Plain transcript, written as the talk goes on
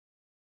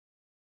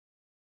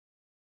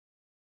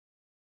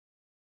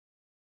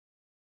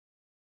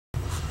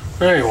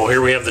Alright, well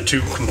here we have the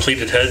two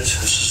completed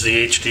heads. This is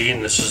the HD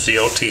and this is the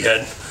LT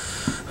head.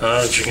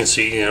 As you can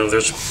see,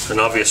 there's an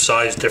obvious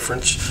size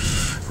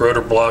difference. Rotor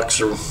blocks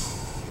are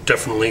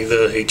definitely,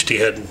 the HD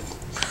head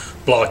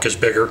block is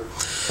bigger.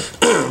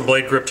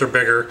 Blade grips are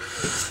bigger.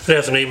 It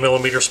has an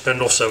 8mm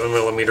spindle,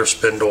 7mm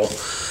spindle.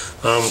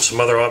 Some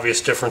other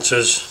obvious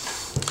differences.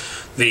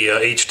 The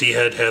HD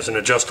head has an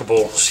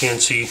adjustable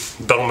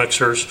CNC bell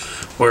mixers,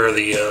 where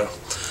the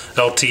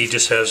LT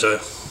just has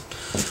a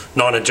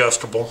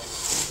non-adjustable,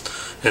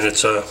 and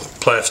it's a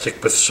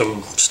plastic with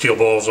some steel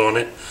balls on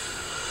it.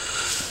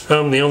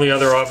 The only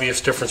other obvious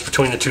difference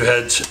between the two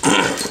heads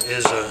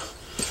is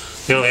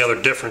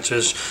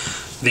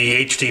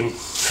the HD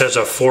has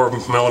a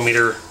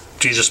 4mm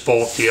Jesus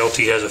bolt, the LT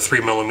has a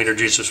 3mm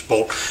Jesus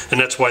bolt, and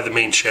that's why the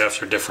main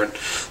shafts are different,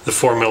 the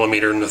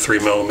 4mm and the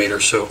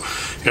 3mm. So,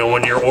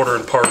 when you're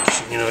ordering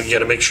parts, you got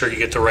to make sure you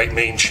get the right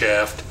main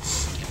shaft,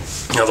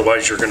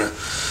 otherwise you're going to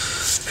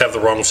have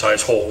the wrong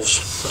size holes.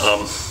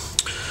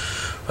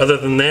 Other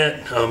than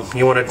that,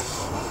 you want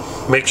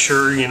to make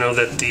sure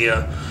that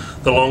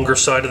the longer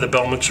side of the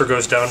bell mixer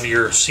goes down to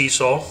your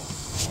seesaw.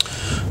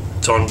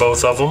 It's on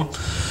both of them.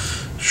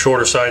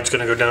 Shorter side is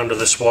going to go down to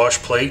the swash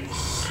plate.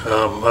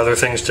 Other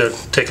things to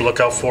take a look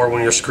out for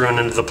when you're screwing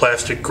into the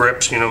plastic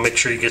grips, make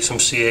sure you get some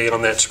CA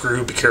on that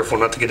screw. Be careful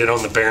not to get it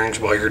on the bearings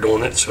while you're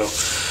doing it, so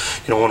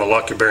you don't want to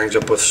lock your bearings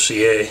up with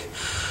CA.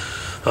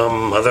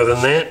 Other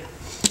than that,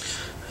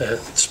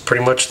 it's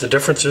pretty much the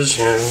differences.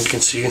 You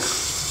can see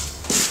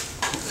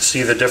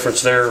the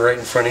difference there right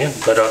in front of you.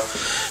 But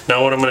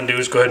now what I'm going to do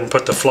is go ahead and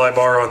put the fly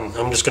bar on.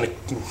 I'm just going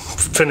to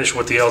finish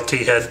with the LT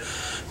head.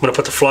 I'm going to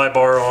put the fly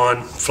bar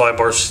on, fly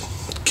bar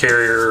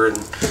carrier and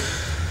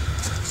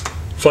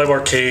fly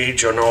bar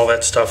cage and all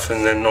that stuff,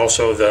 and then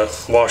also the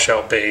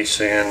washout base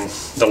and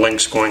the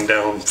links going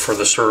down for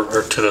the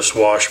to the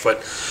swash.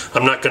 But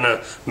I'm not going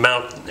to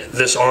mount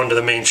this onto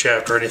the main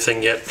shaft or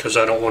anything yet, because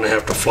I don't want to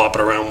have to flop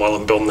it around while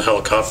I'm building the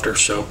helicopter.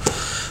 So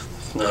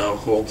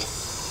we'll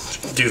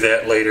do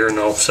that later, and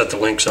I'll set the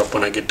links up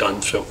when I get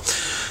done. So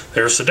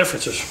there's the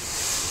differences.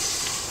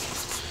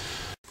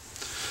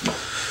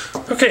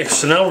 Okay,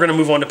 so now we're going to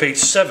move on to page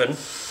 7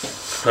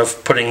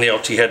 of putting the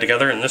LT head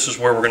together, and this is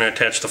where we're going to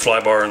attach the fly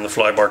bar and the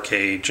fly bar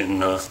cage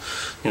and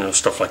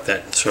stuff like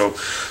that. So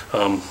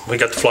we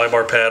got the fly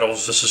bar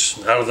paddles. This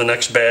is out of the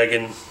next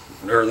bag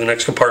or the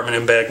next compartment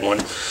in bag 1.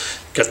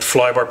 Got the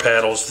fly bar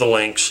paddles, the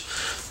links,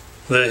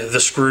 the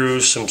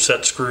screws, some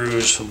set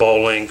screws,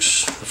 ball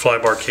links, the fly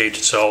bar cage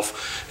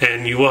itself,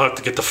 and you will have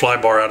to get the fly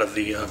bar out of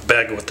the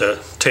bag with the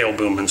tail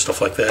boom and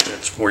stuff like that.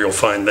 That's where you'll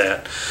find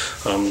that.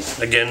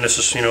 Again, this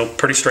is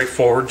pretty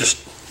straightforward.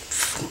 Just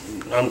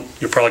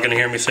you're probably going to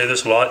hear me say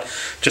this a lot.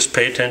 Just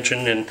pay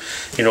attention and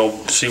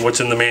see what's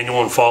in the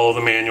manual and follow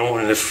the manual.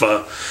 And if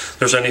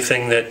there's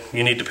anything that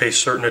you need to pay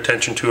certain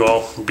attention to,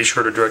 I'll be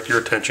sure to direct your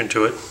attention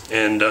to it.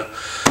 And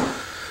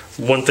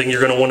one thing you're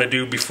going to want to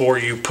do before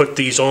you put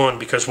these on,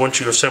 because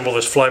once you assemble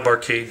this fly bar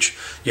cage,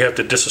 you have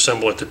to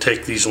disassemble it to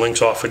take these links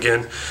off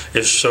again,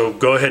 is so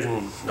go ahead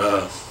and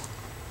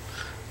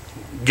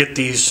get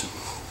these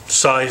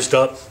sized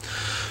up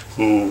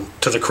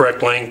to the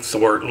correct length,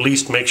 or at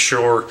least make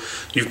sure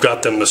you've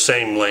got them the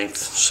same length,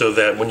 so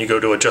that when you go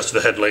to adjust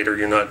the head later,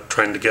 you're not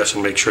trying to guess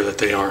and make sure that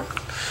they aren't,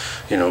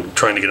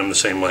 trying to get them the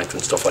same length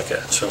and stuff like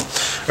that. So,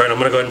 all right, I'm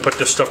going to go ahead and put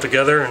this stuff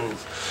together, and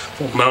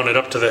we'll mount it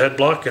up to the head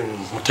block, and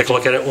we'll take a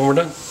look at it when we're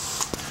done.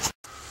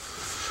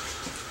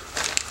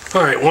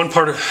 All right, one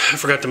part I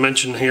forgot to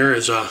mention here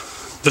is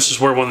this is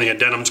where one of the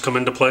addendums come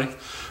into play.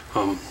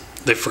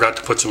 They forgot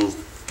to put some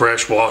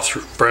brass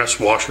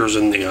washers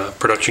in the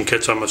production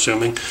kits, I'm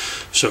assuming.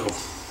 So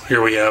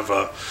here we have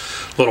a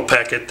little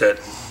packet that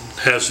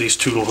has these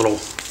two little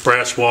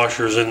brass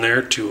washers in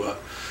there to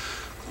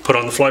put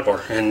on the fly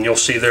bar, and you'll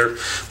see there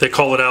they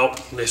call it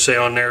out. They say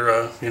on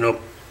there,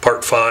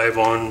 part 5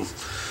 on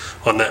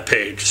that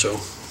page. So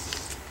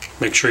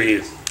make sure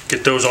you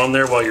get those on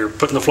there while you're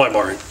putting the fly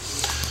bar in.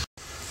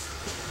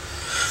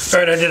 All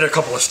right, I did a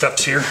couple of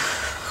steps here,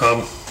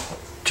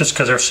 just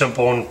because they're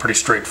simple and pretty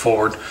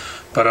straightforward.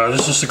 But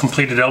this is the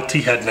completed LT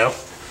head now.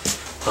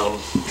 Got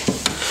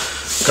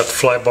the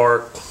fly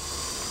bar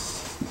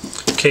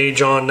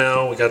cage on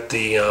now. We got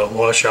the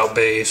washout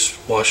base,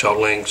 washout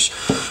links,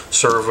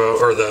 servo,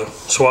 or the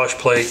swash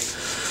plate,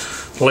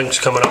 links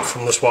coming up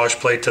from the swash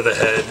plate to the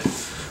head.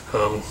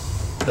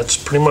 That's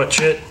pretty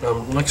much it.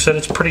 Like I said,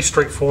 it's pretty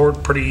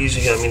straightforward, pretty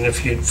easy. I mean,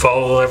 if you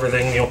follow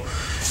everything, you'll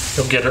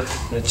get it.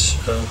 It's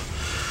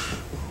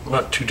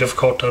not too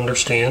difficult to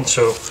understand.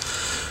 So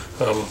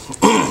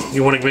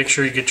you want to make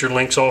sure you get your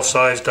links all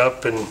sized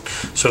up, and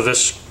so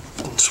this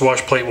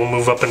swash plate will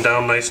move up and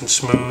down nice and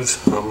smooth.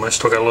 I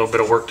still got a little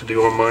bit of work to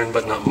do on mine,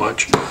 but not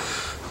much.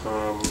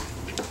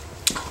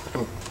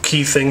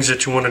 Key things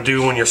that you want to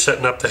do when you're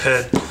setting up the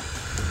head: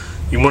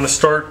 you want to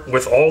start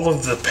with all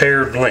of the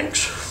paired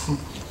links,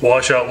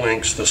 washout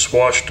links, the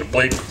swash to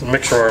blade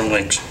mixer arm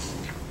links,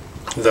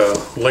 the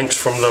links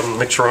from the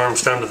mixer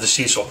arms down to the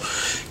seesaw.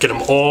 Get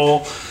them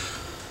all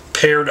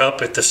paired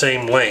up at the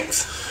same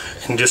length,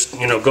 and just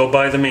go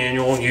by the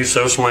manual, use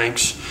those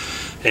links,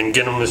 and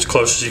get them as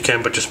close as you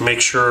can, but just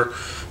make sure,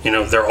 you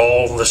know, they're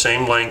all the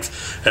same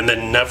length, and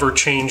then never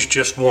change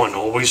just one.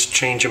 Always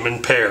change them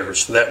in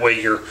pairs. That way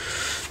you're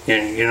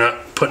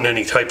not putting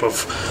any type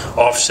of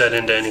offset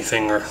into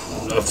anything or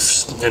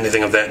of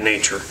anything of that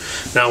nature.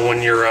 Now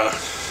when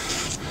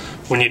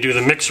you do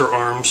the mixer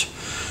arms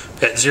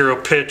at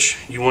 0 pitch,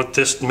 you want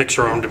this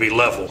mixer arm to be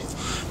level,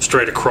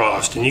 straight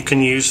across, and you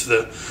can use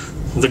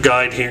the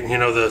guide here, you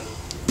know, the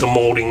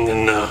molding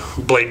and the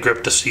blade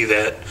grip to see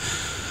that.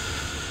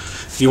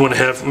 You want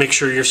to make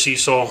sure your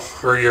seesaw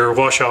or your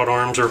washout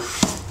arms are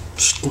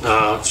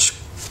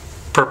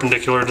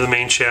perpendicular to the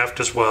main shaft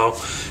as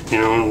well. You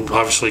know, and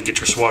obviously get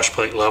your swash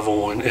plate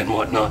level and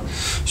whatnot.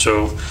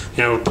 So,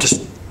 you know,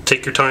 just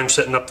take your time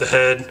setting up the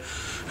head.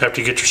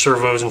 After you get your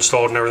servos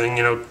installed and everything,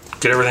 you know,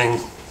 get everything.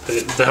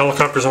 The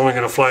helicopter's only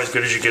going to fly as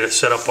good as you get it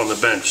set up on the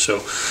bench. So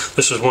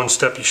this is one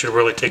step you should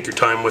really take your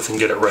time with and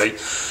get it right.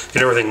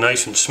 Get everything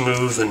nice and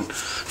smooth and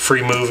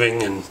free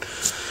moving and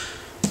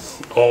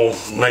all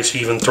nice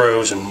even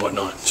throws and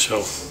whatnot.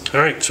 So,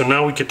 alright, so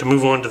now we get to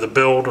move on to the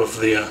build of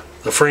the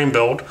frame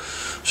build.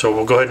 So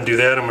we'll go ahead and do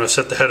that. I'm going to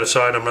set the head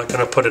aside. I'm not going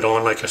to put it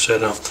on. Like I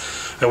said,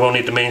 I will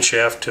need the main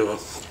shaft to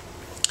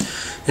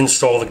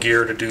install the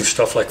gear to do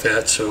stuff like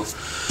that. So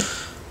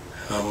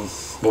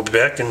we'll be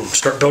back and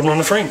start building on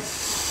the frame.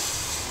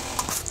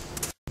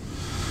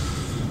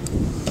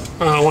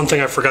 One thing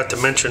I forgot to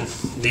mention,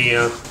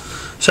 the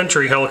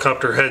Century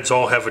helicopter heads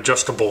all have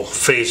adjustable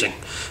phasing.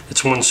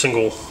 It's one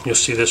single, you'll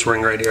see this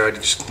ring right here, I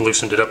just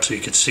loosened it up so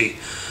you could see.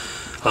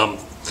 I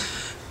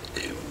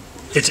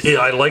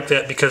like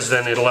that because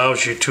then it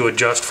allows you to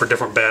adjust for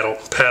different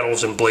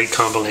paddles and blade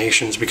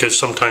combinations, because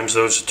sometimes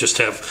those just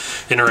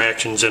have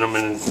interactions in them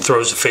and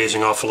throws the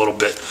phasing off a little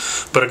bit.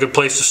 But a good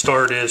place to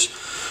start is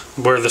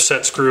where the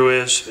set screw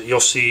is. You'll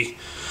see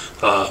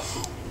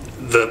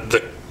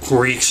the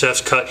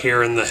recess cut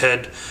here in the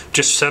head.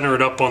 Just center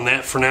it up on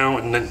that for now,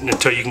 and then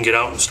until you can get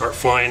out and start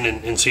flying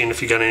and seeing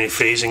if you got any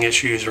phasing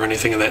issues or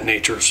anything of that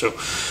nature. So,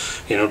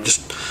 you know,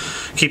 just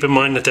keep in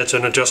mind that that's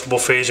an adjustable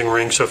phasing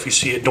ring, so if you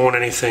see it doing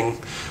anything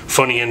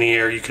funny in the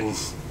air, you can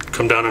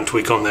come down and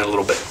tweak on that a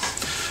little bit.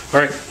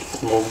 Alright,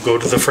 we'll go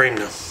to the frame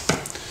now.